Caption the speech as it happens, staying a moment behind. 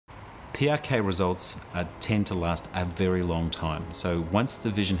PRK results tend to last a very long time. So once the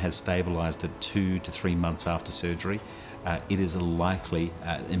vision has stabilised at 2 to 3 months after surgery, it is likely,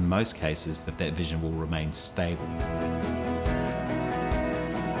 in most cases, that vision will remain stable.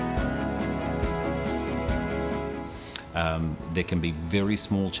 There can be very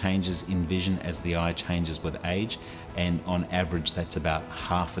small changes in vision as the eye changes with age, and on average that's about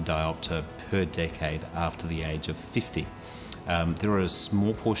half a diopter per decade after the age of 50. There are a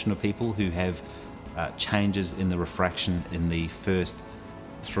small portion of people who have changes in the refraction in the first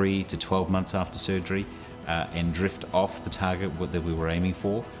 3 to 12 months after surgery and drift off the target that we were aiming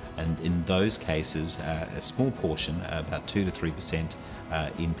for, and in those cases a small portion, about 2 to 3%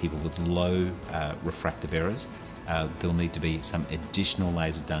 in people with low refractive errors, there'll need to be some additional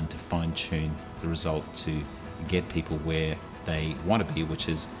laser done to fine-tune the result to get people where they want to be, which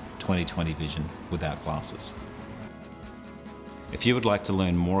is 20/20 vision without glasses. If you would like to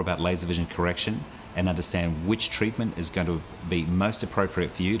learn more about laser vision correction and understand which treatment is going to be most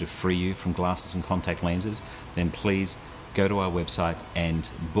appropriate for you to free you from glasses and contact lenses, then please go to our website and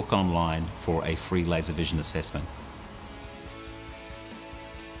book online for a free laser vision assessment.